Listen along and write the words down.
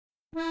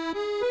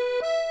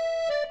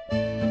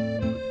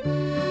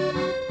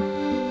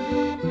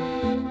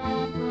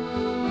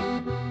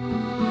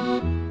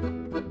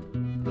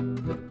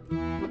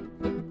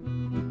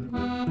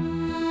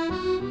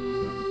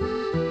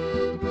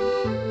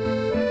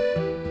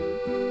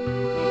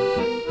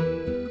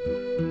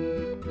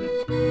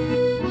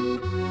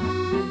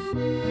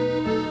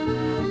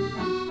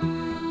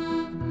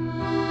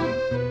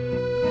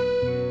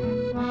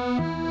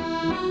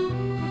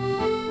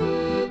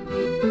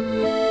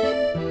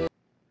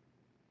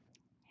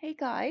Hey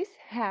guys,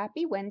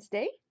 happy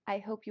Wednesday. I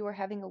hope you are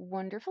having a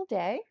wonderful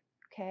day.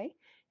 Okay.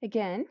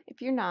 Again,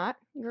 if you're not,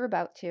 you're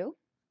about to.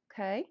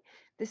 Okay.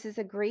 This is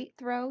a great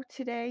throw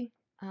today.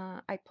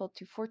 I pulled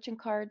two fortune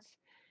cards.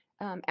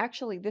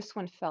 Actually, this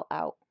one fell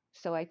out,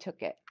 so I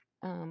took it.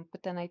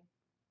 But then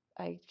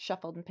I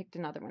shuffled and picked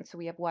another one. So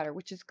we have water,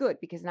 which is good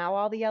because now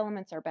all the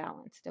elements are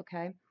balanced.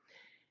 Okay.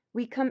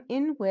 We come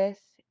in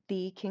with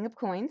the King of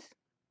Coins.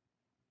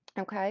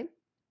 Okay.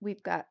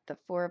 We've got the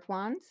Four of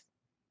Wands,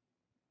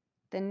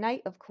 the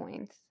Knight of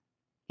Coins,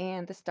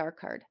 and the Star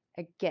card.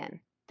 Again,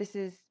 this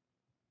is,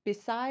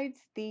 besides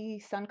the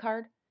Sun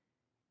card,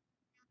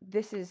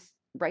 this is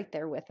right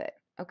there with it.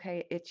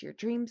 Okay, it's your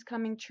dreams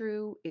coming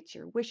true, it's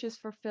your wishes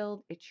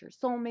fulfilled, it's your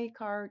soulmate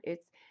card,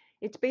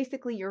 it's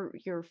basically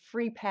your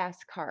free pass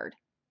card,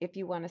 if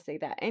you want to say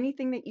that.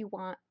 Anything that you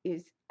want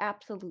is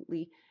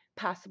absolutely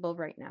possible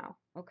right now.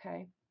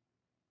 Okay,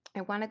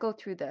 I want to go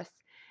through this.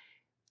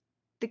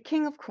 The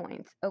King of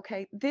Coins.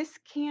 Okay, this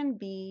can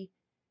be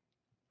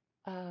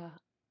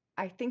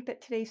I think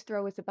that today's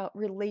throw is about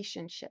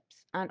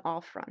relationships on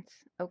all fronts.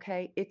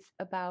 Okay, it's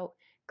about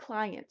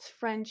clients,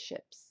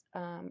 friendships,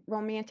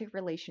 romantic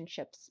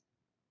relationships,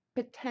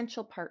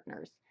 potential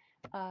partners,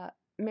 uh,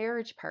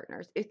 marriage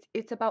partners.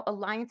 It's about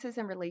alliances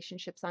and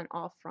relationships on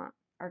all front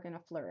are going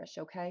to flourish.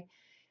 Okay,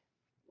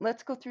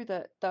 let's go through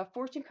the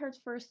fortune cards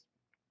first.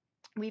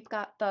 We've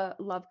got the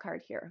love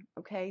card here.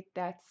 Okay,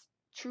 that's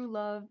true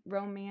love,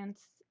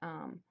 romance.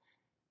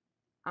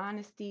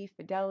 Honesty,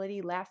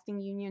 fidelity, lasting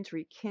unions,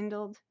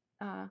 rekindled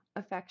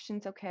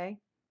affections. Okay,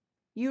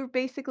 you're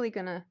basically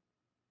going to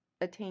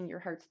attain your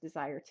heart's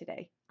desire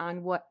today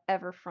on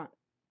whatever front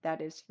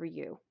that is for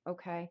you.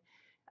 Okay,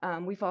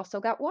 we've also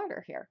got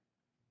water here.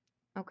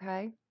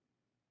 Okay,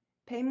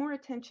 pay more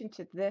attention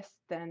to this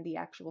than the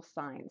actual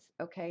signs.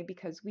 Okay,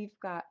 because we've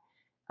got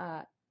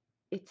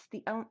it's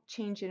the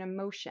change in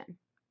emotion.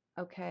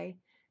 Okay,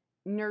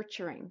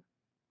 nurturing,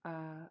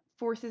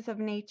 forces of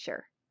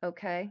nature.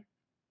 Okay,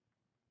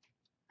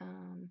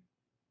 um,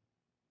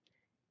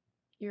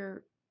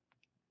 you're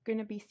going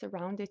to be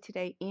surrounded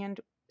today and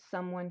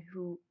someone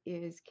who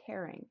is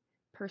caring,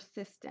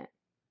 persistent,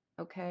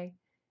 okay?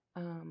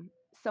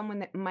 Someone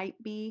that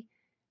might be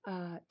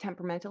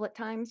temperamental at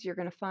times. You're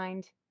going to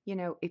find,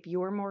 if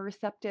you're more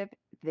receptive,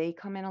 they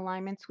come in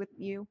alignments with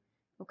you,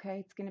 okay?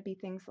 It's going to be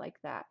things like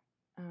that.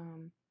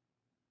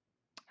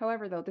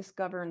 However, though, this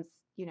governs,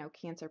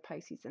 Cancer,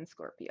 Pisces, and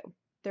Scorpio.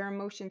 Their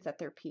emotions at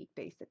their peak,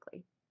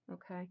 basically,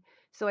 okay?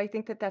 So I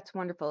think that that's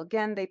wonderful.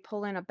 Again, they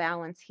pull in a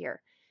balance here.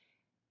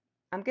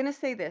 I'm going to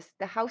say this,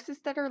 the houses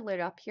that are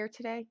lit up here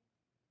today,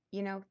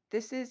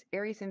 this is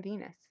Aries and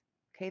Venus.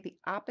 Okay, the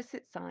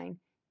opposite sign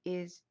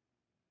is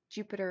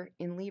Jupiter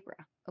in Libra.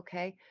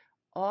 Okay,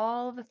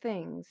 all the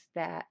things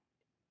that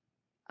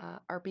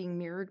are being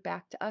mirrored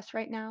back to us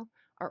right now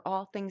are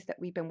all things that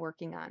we've been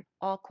working on,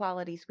 all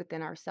qualities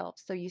within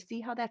ourselves. So you see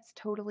how that's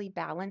totally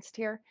balanced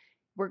here?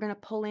 We're going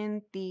to pull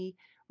in the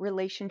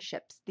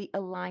relationships, the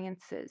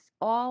alliances,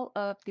 all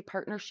of the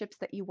partnerships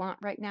that you want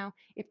right now.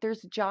 If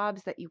there's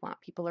jobs that you want,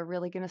 people are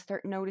really going to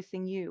start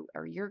noticing you,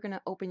 or you're going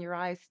to open your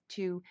eyes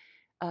to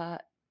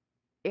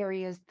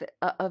areas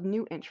of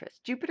new interest.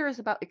 Jupiter is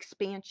about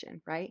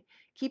expansion, right?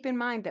 Keep in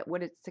mind that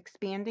what it's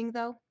expanding,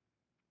 though,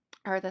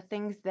 are the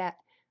things that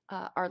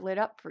are lit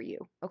up for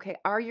you. Okay,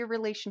 are your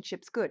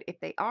relationships good? If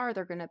they are,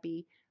 they're going to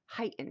be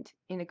heightened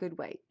in a good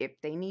way. If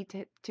they need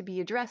to be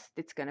addressed,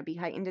 it's going to be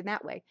heightened in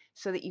that way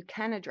so that you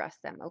can address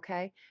them.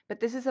 Okay, but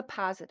this is a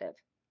positive.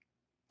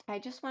 I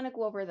just want to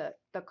go over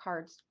the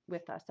cards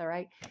with us. All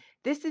right,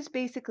 this is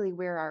basically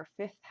where our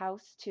fifth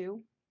house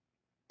too.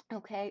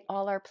 Okay,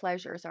 all our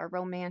pleasures, our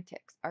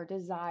romantics, our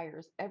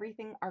desires,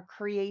 everything, our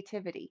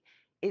creativity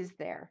is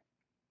there,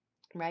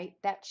 right?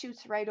 That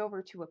shoots right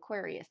over to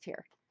Aquarius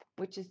here,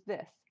 which is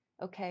this,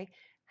 okay?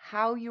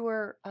 How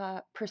you're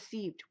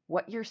perceived,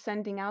 what you're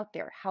sending out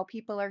there, how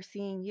people are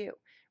seeing you,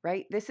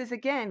 right? This is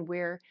again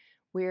where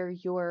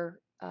your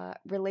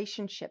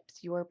relationships,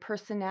 your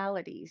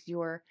personalities,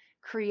 your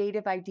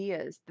creative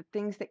ideas, the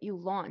things that you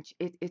launch,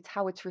 it's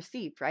how it's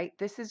received, right?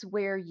 This is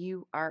where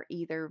you are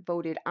either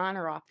voted on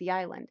or off the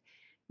island.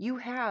 You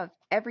have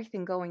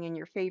everything going in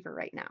your favor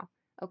right now,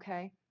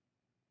 okay?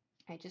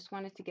 I just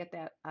wanted to get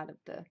that out of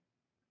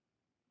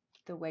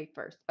the way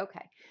first.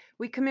 Okay,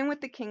 we come in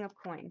with the King of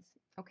Coins.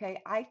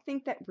 Okay, I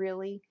think that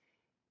really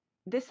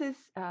this is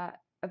a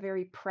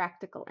very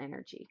practical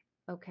energy.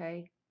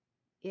 Okay,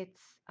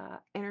 it's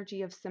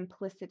energy of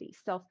simplicity,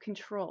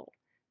 self-control.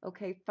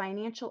 Okay,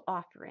 financial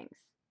offerings.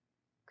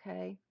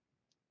 Okay,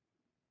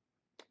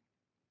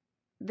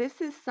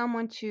 this is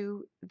someone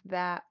too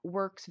that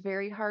works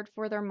very hard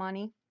for their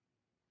money,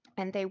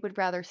 and they would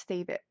rather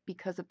save it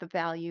because of the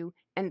value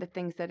and the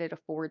things that it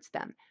affords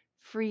them.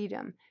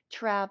 Freedom,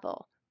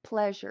 travel,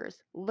 pleasures,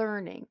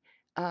 learning,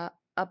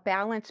 a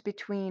balance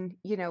between,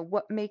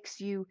 what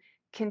makes you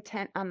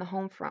content on the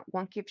home front,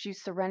 what gives you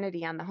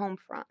serenity on the home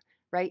front,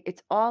 right?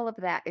 It's all of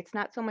that. It's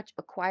not so much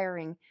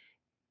acquiring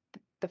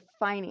the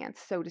finance,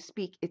 so to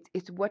speak.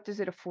 It's what does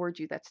it afford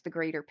you? That's the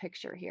greater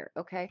picture here,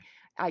 okay?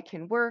 I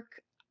can work,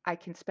 I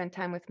can spend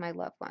time with my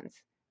loved ones,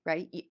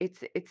 right?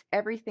 It's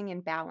everything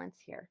in balance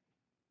here.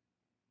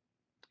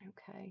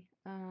 Okay.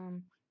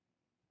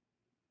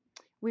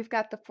 We've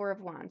got the Four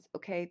of Wands.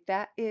 Okay,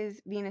 that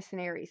is Venus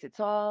and Aries. It's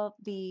all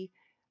the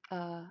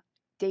uh,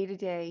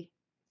 day-to-day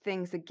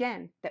things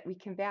again that we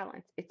can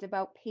balance. It's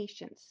about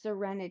patience,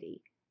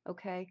 serenity.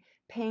 Okay,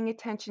 paying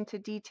attention to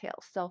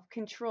details,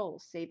 self-control,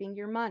 saving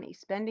your money,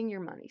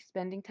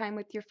 spending time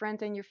with your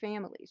friends and your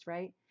families.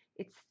 Right?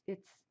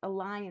 It's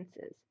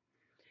alliances.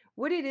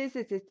 What it is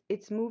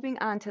it's moving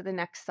on to the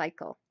next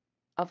cycle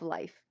of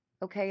life.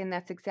 Okay, and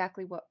that's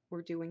exactly what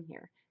we're doing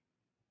here.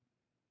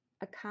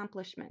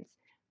 Accomplishments,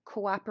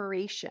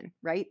 cooperation,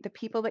 right? The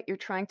people that you're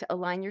trying to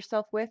align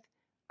yourself with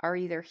are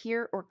either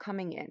here or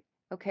coming in.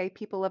 Okay,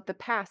 people of the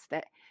past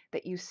that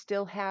you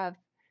still have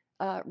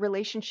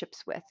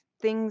relationships with.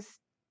 Things,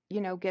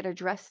 get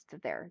addressed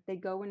there. They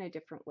go in a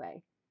different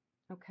way.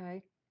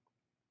 Okay.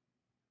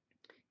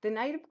 The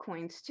Knight of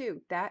Coins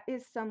too. That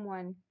is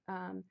someone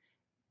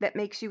that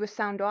makes you a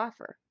sound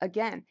offer.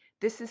 Again,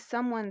 this is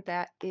someone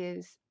that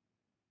is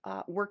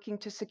working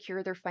to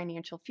secure their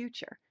financial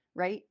future,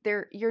 right?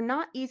 You're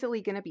not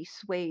easily going to be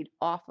swayed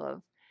off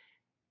of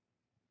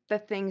the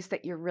things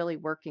that you're really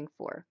working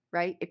for,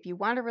 right? If you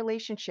want a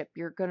relationship,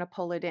 you're going to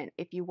pull it in.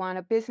 If you want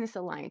a business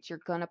alliance, you're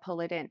going to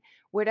pull it in.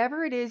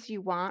 Whatever it is you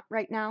want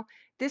right now,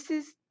 this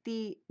is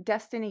the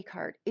destiny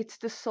card. It's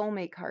the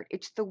soulmate card.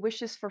 It's the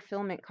wishes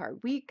fulfillment card.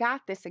 We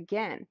got this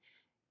again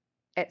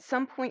at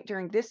some point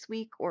during this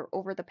week or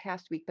over the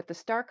past week, but the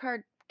star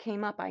card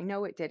came up. I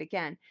know it did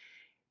again.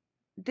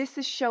 This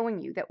is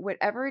showing you that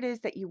whatever it is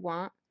that you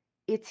want,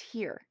 it's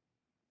here.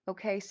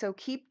 Okay, so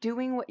keep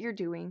doing what you're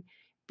doing.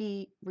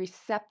 Be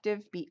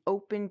receptive, be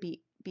open,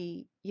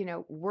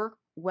 work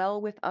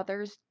well with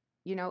others,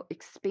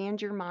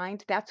 expand your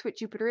mind. That's what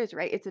Jupiter is,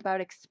 right? It's about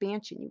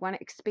expansion. You want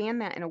to expand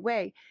that in a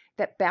way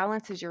that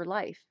balances your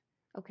life.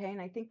 Okay,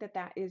 and I think that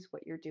that is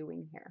what you're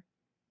doing here.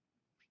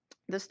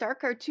 The star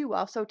card too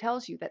also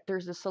tells you that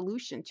there's a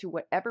solution to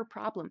whatever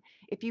problem.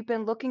 If you've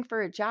been looking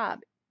for a job,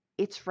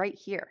 it's right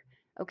here.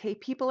 Okay,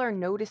 people are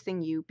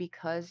noticing you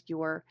because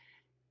you're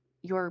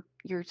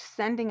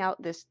sending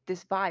out this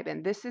vibe,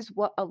 and this is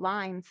what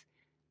aligns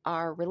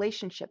our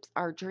relationships,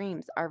 our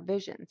dreams, our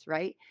visions,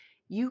 right?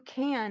 You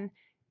can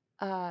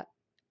uh,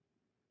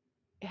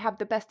 have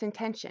the best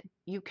intention.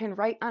 You can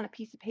write on a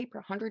piece of paper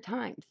 100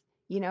 times,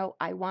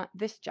 I want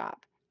this job,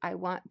 I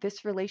want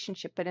this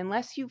relationship, but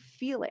unless you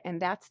feel it,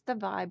 and that's the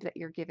vibe that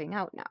you're giving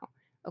out now,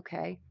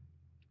 okay,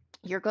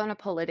 you're going to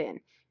pull it in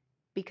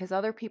because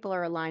other people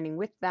are aligning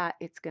with that.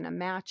 It's going to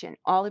match, and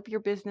all of your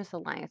business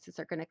alliances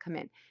are going to come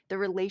in. The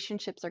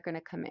relationships are going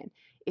to come in.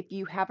 If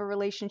you have a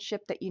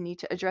relationship that you need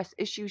to address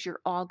issues,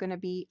 you're all going to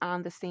be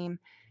on the same.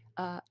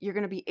 You're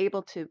going to be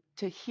able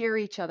to hear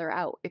each other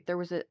out. If there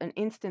was an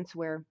instance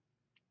where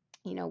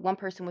one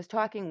person was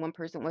talking, one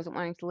person wasn't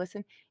wanting to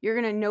listen, you're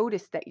going to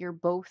notice that you're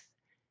both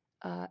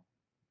uh,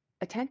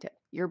 attentive.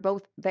 You're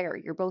both there.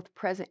 You're both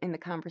present in the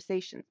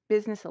conversations.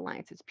 Business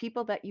alliances,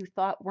 people that you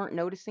thought weren't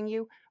noticing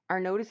you are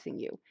noticing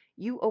you.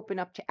 You open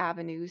up to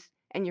avenues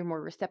and you're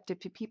more receptive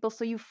to people,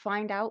 so you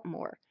find out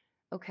more.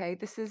 Okay,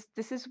 this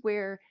is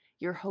where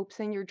your hopes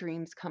and your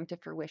dreams come to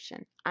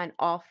fruition on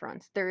all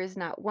fronts. There is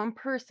not one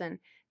person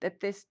that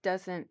this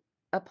doesn't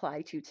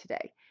apply to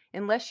today.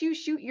 Unless you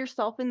shoot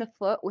yourself in the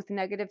foot with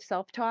negative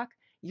self-talk,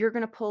 you're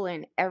going to pull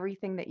in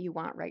everything that you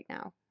want right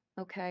now.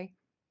 Okay?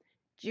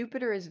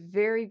 Jupiter is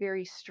very,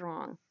 very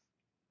strong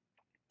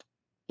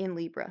in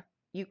Libra.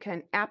 You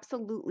can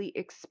absolutely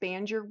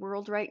expand your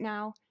world right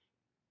now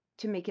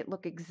to make it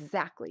look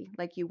exactly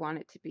like you want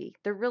it to be.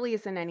 There really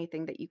isn't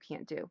anything that you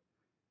can't do.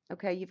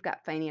 Okay, you've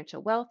got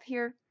financial wealth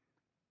here.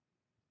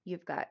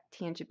 You've got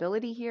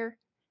tangibility here.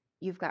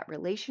 You've got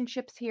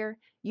relationships here.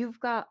 You've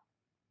got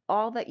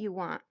all that you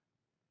want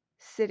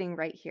sitting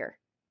right here.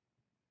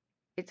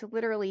 It's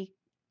literally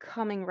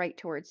coming right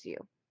towards you.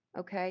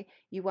 Okay,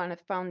 you want a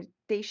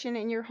foundation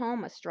in your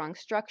home, a strong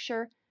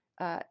structure,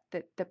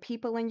 the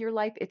people in your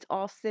life, it's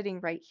all sitting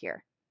right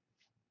here.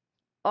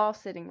 All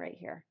sitting right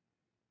here.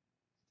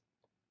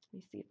 Let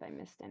me see if I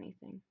missed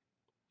anything.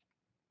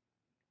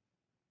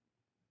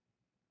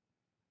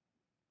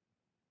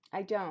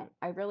 I don't.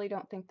 I really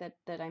don't think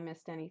that I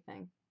missed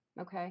anything.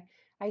 Okay.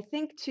 I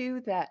think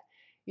too that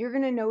you're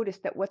going to notice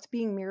that what's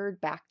being mirrored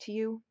back to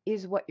you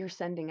is what you're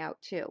sending out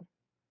too.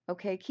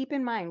 Okay, keep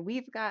in mind,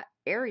 we've got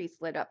Aries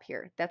lit up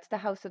here. That's the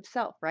house of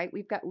self, right?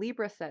 We've got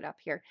Libra set up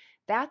here.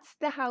 That's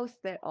the house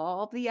that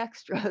all the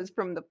extras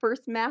from the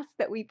first mask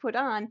that we put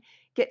on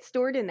get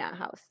stored in that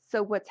house.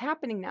 So what's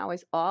happening now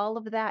is all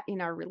of that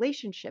in our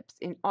relationships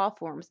in all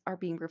forms are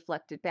being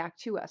reflected back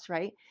to us,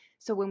 right?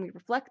 So when we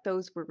reflect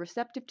those, we're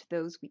receptive to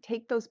those, we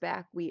take those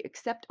back, we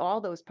accept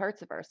all those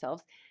parts of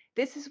ourselves.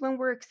 This is when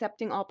we're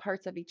accepting all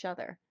parts of each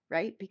other,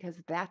 right? Because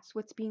that's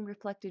what's being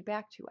reflected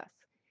back to us.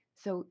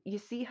 So you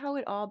see how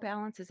it all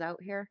balances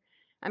out here?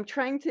 I'm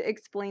trying to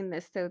explain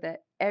this so that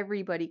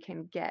everybody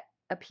can get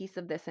a piece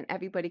of this and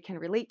everybody can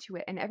relate to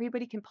it and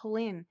everybody can pull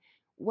in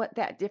what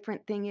that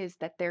different thing is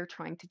that they're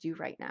trying to do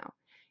right now.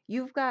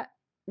 You've got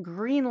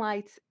green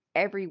lights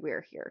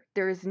everywhere here.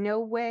 There is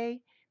no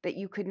way that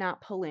you could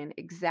not pull in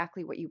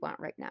exactly what you want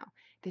right now.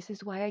 This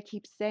is why I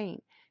keep saying,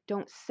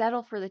 don't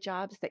settle for the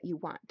jobs that you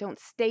want. Don't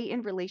stay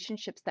in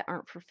relationships that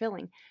aren't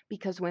fulfilling,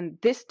 because when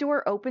this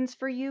door opens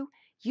for you,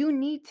 you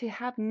need to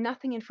have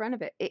nothing in front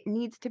of it. It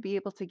needs to be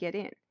able to get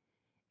in.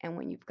 And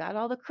when you've got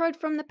all the crud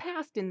from the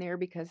past in there,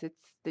 because it's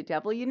the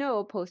devil you know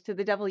opposed to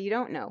the devil you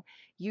don't know,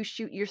 you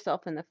shoot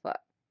yourself in the foot,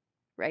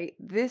 right?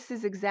 This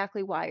is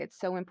exactly why it's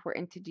so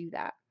important to do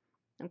that.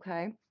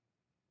 Okay.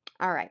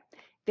 All right.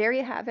 There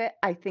you have it.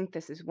 I think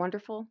this is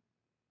wonderful.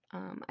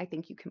 I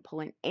think you can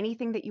pull in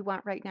anything that you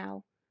want right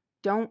now.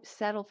 Don't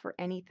settle for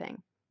anything.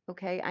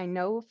 Okay. I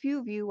know a few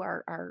of you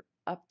are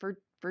up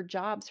for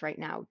jobs right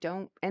now.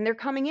 Don't, and they're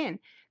coming in.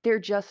 They're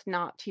just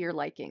not to your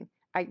liking.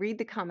 I read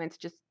the comments,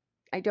 just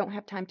I don't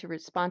have time to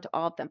respond to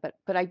all of them,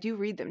 but I do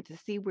read them to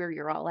see where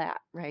you're all at,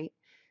 right?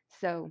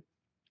 So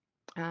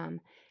um,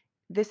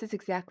 this is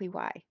exactly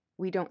why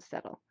we don't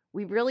settle.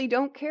 We really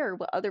don't care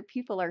what other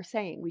people are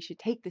saying. We should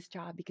take this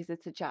job because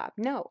it's a job.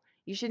 No,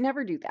 you should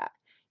never do that.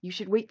 You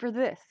should wait for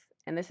this.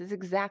 And this is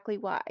exactly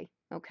why.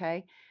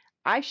 Okay.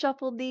 I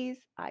shuffled these,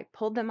 I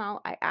pulled them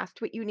out, I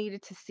asked what you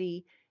needed to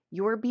see.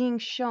 You're being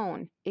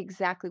shown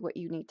exactly what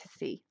you need to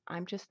see.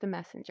 I'm just the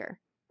messenger.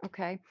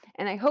 Okay.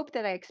 And I hope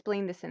that I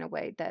explained this in a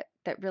way that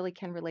really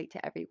can relate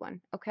to everyone.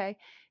 Okay.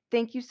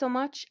 Thank you so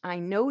much. I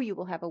know you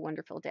will have a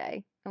wonderful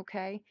day.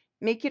 Okay.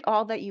 Make it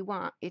all that you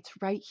want. It's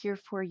right here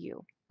for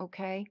you.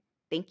 Okay?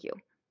 Thank you.